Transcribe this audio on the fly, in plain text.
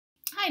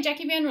Hi,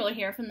 Jackie Van Ruler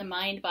here from the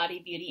Mind Body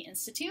Beauty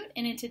Institute,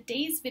 and in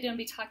today's video I'll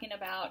be talking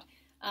about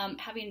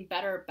having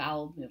better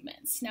bowel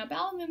movements. Now,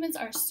 bowel movements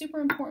are super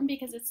important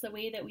because it's the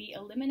way that we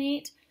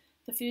eliminate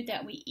the food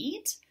that we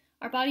eat.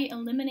 Our body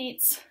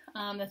eliminates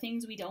the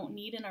things we don't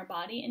need in our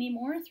body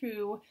anymore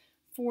through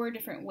 4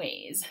 different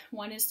ways.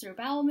 One is through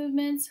bowel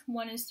movements,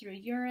 one is through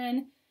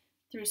urine,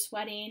 through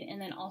sweating, and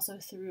then also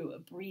through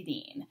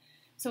breathing.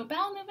 So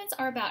bowel movements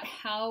are about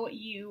how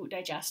you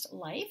digest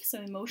life. So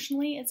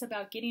emotionally, it's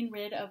about getting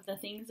rid of the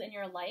things in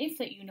your life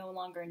that you no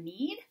longer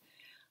need.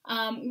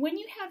 When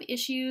you have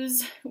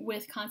issues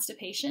with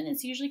constipation,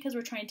 it's usually because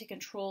we're trying to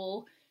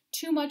control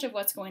too much of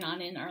what's going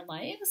on in our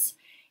lives.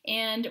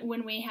 And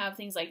when we have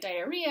things like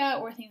diarrhea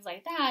or things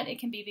like that, it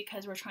can be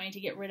because we're trying to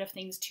get rid of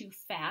things too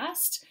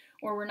fast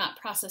or we're not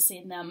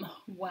processing them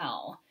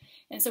well.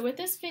 And so with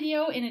this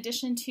video, in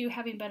addition to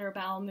having better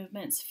bowel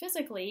movements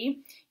physically,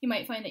 you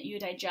might find that you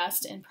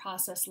digest and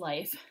process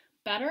life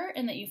better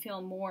and that you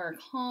feel more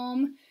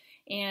calm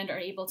and are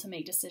able to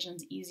make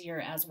decisions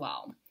easier as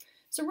well.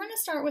 So we're going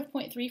to start with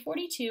point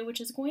 342, which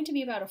is going to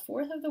be about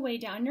 1/4 of the way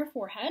down your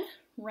forehead,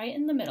 right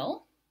in the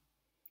middle.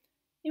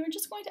 And we're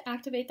just going to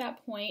activate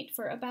that point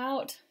for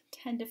about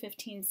 10 to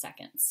 15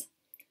 seconds.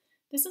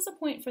 This is a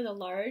point for the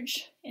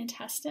large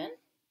intestine.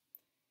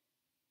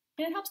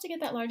 And it helps to get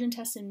that large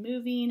intestine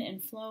moving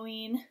and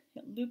flowing.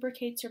 It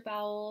lubricates your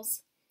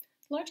bowels.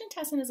 The large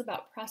intestine is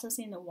about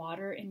processing the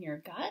water in your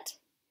gut.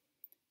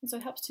 And so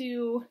it helps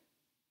to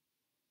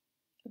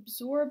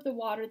absorb the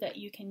water that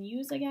you can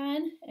use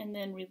again and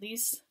then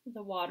release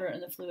the water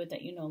and the fluid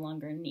that you no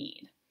longer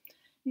need.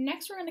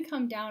 Next, we're going to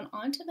come down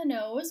onto the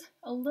nose,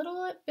 a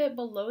little bit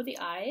below the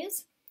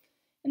eyes.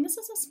 And this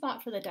is a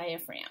spot for the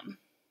diaphragm.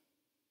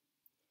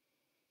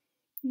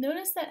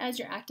 Notice that as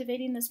you're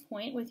activating this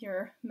point with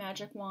your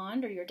magic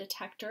wand or your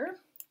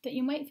detector, that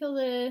you might feel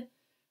the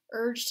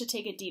urge to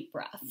take a deep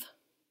breath.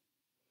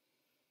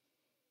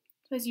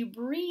 So as you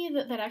breathe,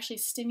 that actually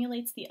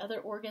stimulates the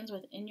other organs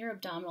within your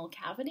abdominal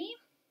cavity,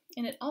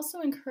 and it also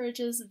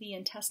encourages the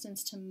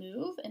intestines to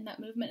move, and that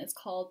movement is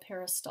called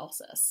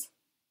peristalsis.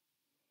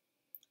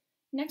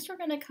 Next, we're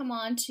going to come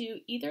on to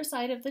either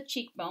side of the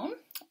cheekbone.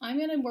 I'm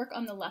going to work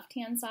on the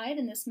left-hand side,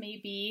 and this may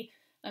be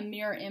a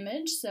mirror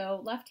image. So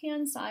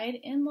left-hand side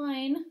in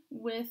line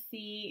with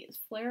the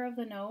flare of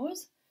the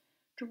nose,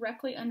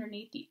 directly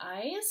underneath the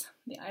eyes,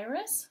 the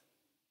iris.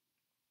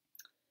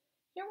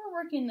 Here we're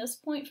working this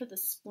point for the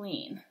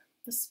spleen.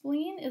 The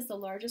spleen is the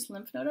largest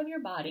lymph node of your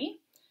body,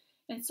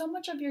 and so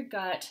much of your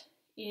gut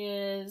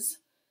is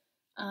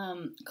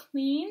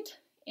cleaned,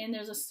 and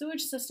there's a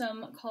sewage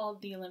system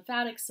called the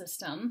lymphatic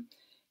system,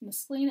 and the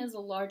spleen is the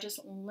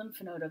largest lymph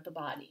node of the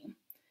body.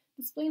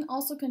 The spleen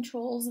also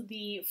controls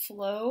the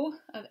flow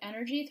of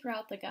energy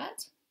throughout the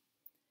gut.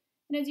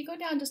 And as you go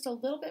down just a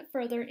little bit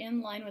further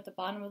in line with the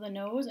bottom of the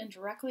nose and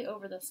directly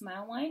over the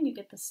smile line, you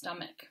get the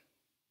stomach.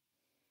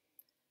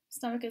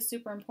 Stomach is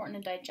super important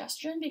in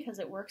digestion because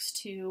it works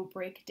to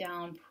break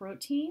down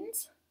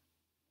proteins.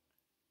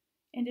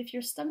 And if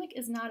your stomach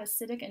is not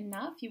acidic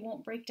enough, you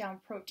won't break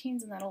down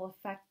proteins, and that'll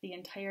affect the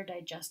entire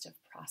digestive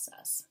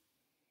process.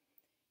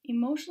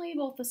 Emotionally,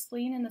 both the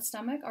spleen and the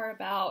stomach are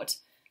about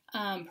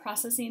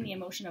processing the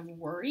emotion of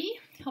worry,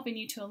 helping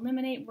you to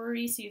eliminate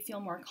worry so you feel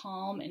more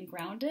calm and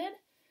grounded,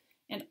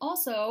 and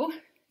also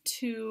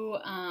to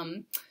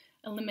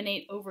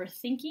eliminate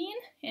overthinking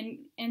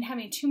and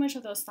having too much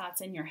of those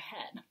thoughts in your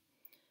head.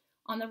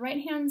 On the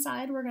right-hand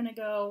side, we're going to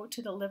go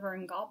to the liver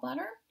and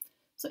gallbladder.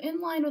 So in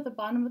line with the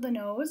bottom of the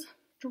nose,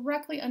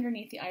 directly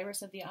underneath the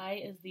iris of the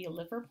eye is the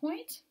liver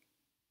point.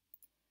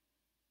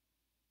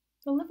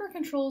 The liver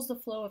controls the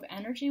flow of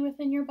energy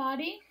within your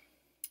body,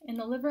 and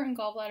the liver and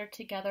gallbladder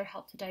together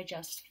help to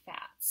digest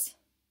fats.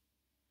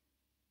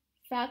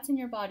 Fats in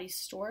your body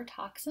store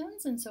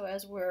toxins, and so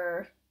as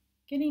we're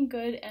getting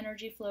good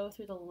energy flow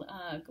through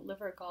the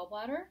liver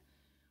gallbladder,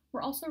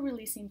 we're also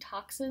releasing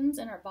toxins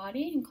in our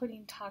body,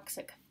 including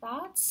toxic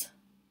thoughts,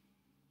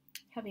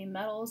 heavy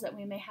metals that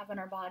we may have in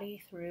our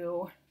body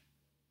through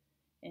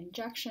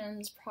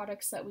injections,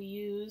 products that we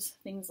use,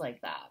 things like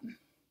that. And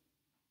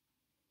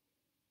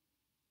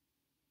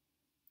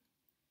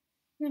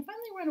then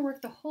finally, we're going to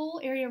work the whole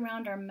area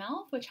around our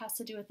mouth, which has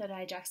to do with the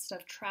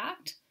digestive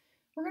tract.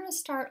 We're going to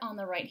start on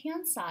the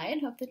right-hand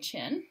side of the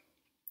chin.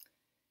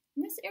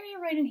 And this area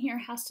right in here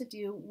has to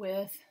do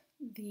with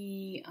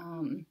the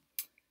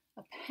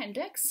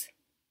appendix.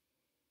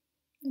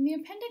 And the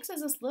appendix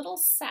is this little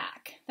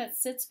sac that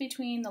sits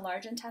between the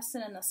large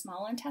intestine and the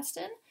small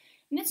intestine.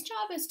 And its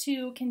job is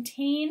to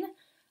contain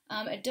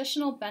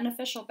additional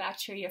beneficial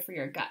bacteria for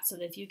your gut, so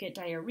that if you get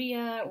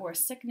diarrhea or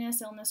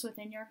sickness, illness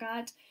within your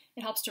gut,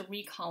 it helps to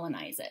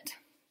recolonize it.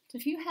 So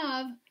if you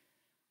have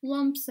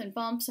lumps and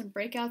bumps and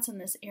breakouts in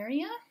this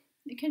area,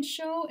 it can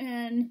show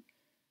an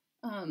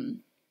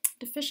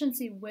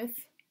deficiency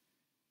with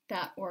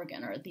that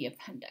organ or the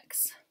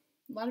appendix.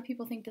 A lot of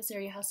people think this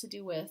area has to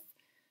do with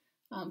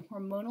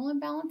hormonal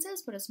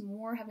imbalances, but it's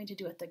more having to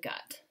do with the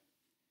gut.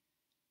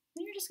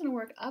 Then you're just going to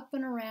work up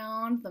and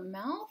around the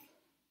mouth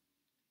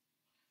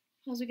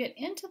As we get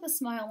into the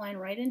smile line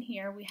right in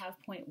here, we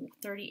have point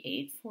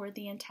 38 for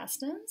the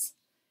intestines.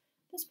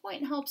 This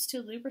point helps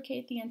to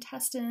lubricate the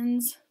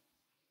intestines,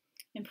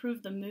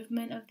 improve the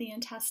movement of the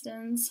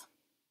intestines.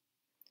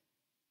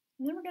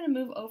 And then we're going to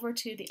move over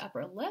to the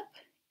upper lip.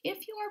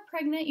 If you are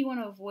pregnant, you want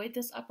to avoid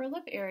this upper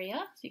lip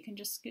area, so you can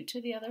just scoot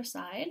to the other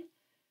side.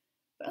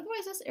 But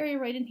otherwise, this area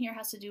right in here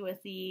has to do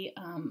with the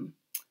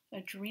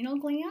adrenal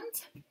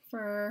glands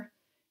for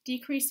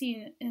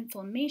decreasing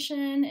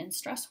inflammation and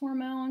stress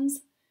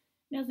hormones.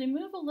 And as we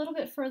move a little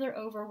bit further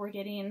over, we're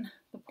getting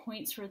the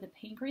points for the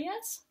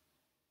pancreas,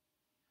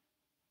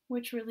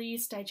 which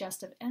release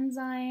digestive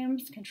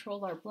enzymes,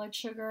 control our blood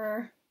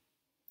sugar,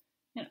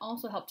 and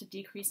also help to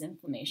decrease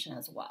inflammation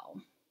as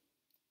well.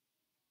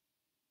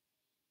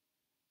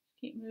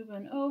 Keep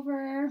moving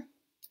over.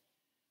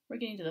 We're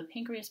getting to the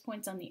pancreas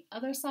points on the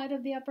other side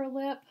of the upper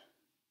lip.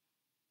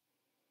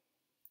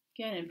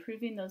 Again,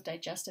 improving those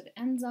digestive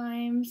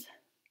enzymes,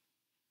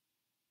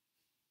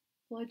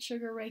 blood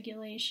sugar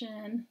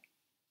regulation.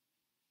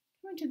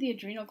 Going to the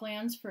adrenal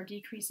glands for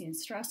decreasing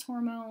stress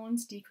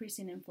hormones,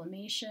 decreasing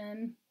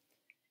inflammation,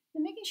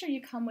 and making sure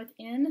you come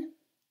within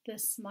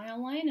this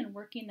smile line and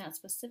working that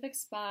specific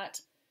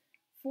spot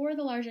for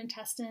the large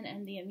intestine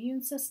and the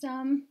immune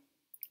system.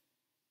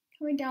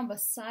 Coming down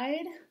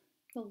beside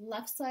the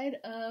left side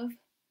of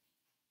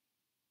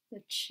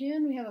the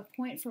chin, we have a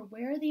point for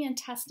where the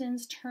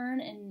intestines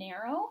turn and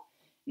narrow.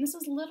 And this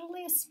is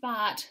literally a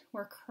spot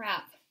where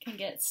crap can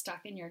get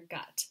stuck in your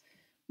gut.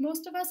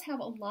 Most of us have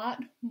a lot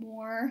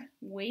more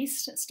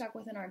waste stuck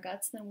within our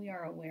guts than we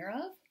are aware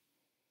of.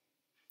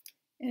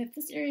 And if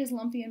this area is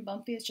lumpy and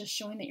bumpy, it's just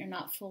showing that you're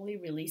not fully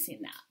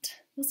releasing that.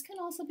 This can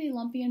also be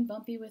lumpy and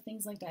bumpy with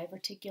things like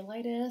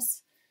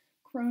diverticulitis,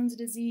 Crohn's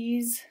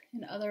disease,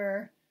 and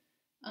other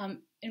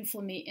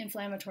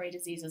inflammatory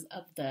diseases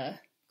of the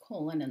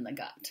colon and the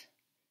gut.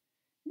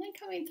 And then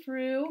coming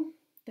through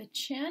the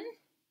chin,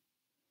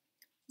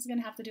 this is going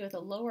to have to do with the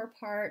lower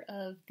part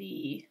of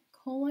the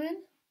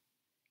colon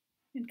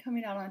and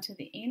coming out onto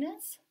the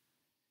anus.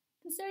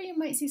 This area you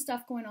might see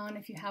stuff going on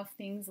if you have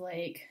things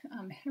like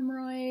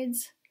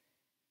hemorrhoids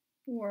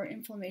or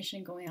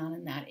inflammation going on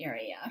in that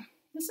area.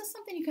 This is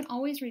something you can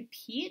always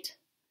repeat.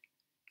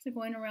 So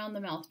going around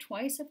the mouth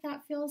twice if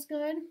that feels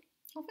good.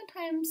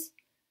 Oftentimes,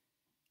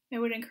 I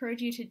would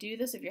encourage you to do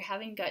this if you're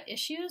having gut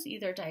issues,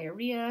 either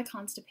diarrhea,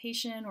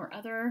 constipation, or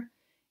other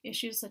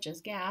issues such as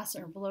gas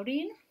or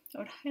bloating. I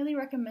would highly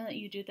recommend that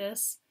you do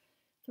this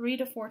 3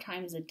 to 4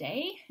 times a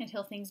day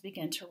until things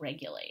begin to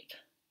regulate.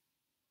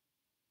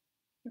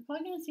 You're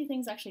probably going to see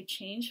things actually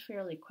change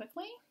fairly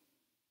quickly,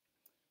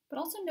 but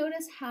also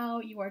notice how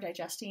you are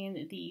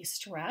digesting the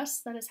stress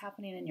that is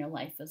happening in your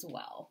life as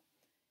well.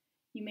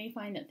 You may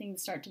find that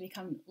things start to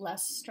become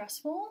less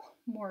stressful,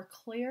 more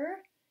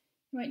clear.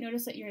 You might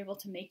notice that you're able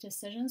to make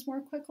decisions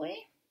more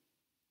quickly,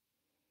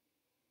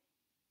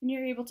 and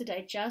you're able to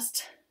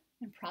digest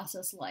and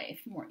process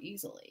life more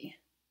easily.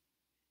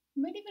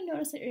 You might even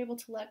notice that you're able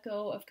to let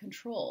go of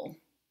control.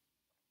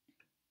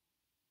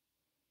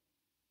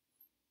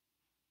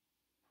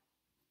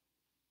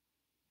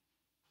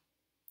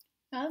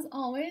 As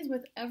always,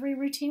 with every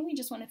routine, we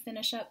just want to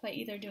finish up by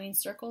either doing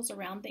circles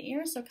around the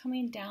ear, so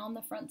coming down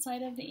the front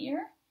side of the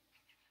ear,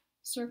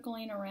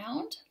 circling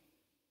around,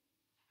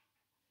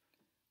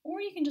 or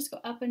you can just go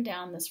up and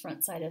down this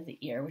front side of the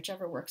ear,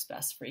 whichever works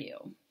best for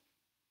you.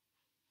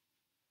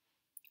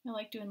 I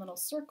like doing little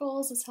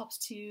circles. This helps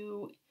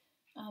to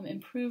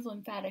improve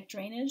lymphatic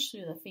drainage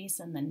through the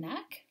face and the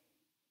neck,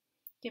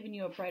 giving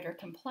you a brighter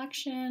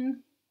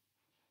complexion.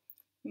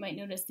 You might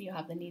notice that you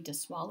have the need to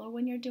swallow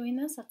when you're doing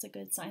this. That's a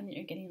good sign that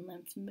you're getting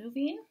lymph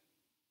moving.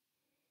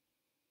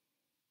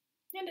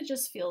 And it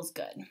just feels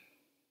good.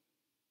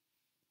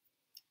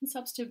 This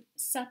helps to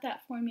set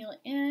that formula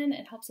in.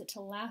 It helps it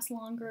to last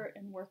longer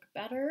and work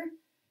better,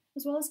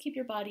 as well as keep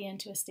your body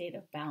into a state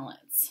of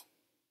balance.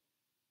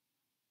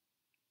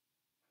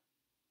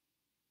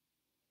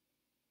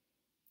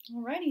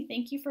 Alrighty,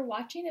 thank you for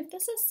watching. If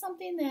this is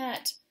something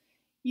that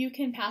you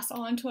can pass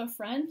on to a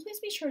friend, please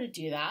be sure to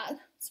do that.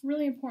 It's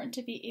really important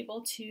to be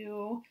able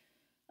to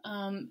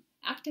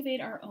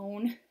activate our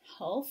own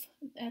health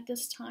at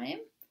this time,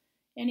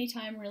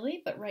 anytime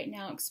really, but right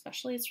now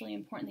especially, it's really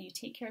important that you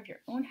take care of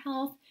your own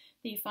health,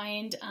 that you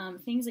find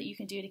things that you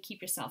can do to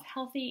keep yourself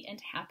healthy and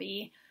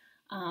happy,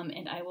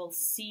 and I will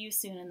see you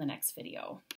soon in the next video.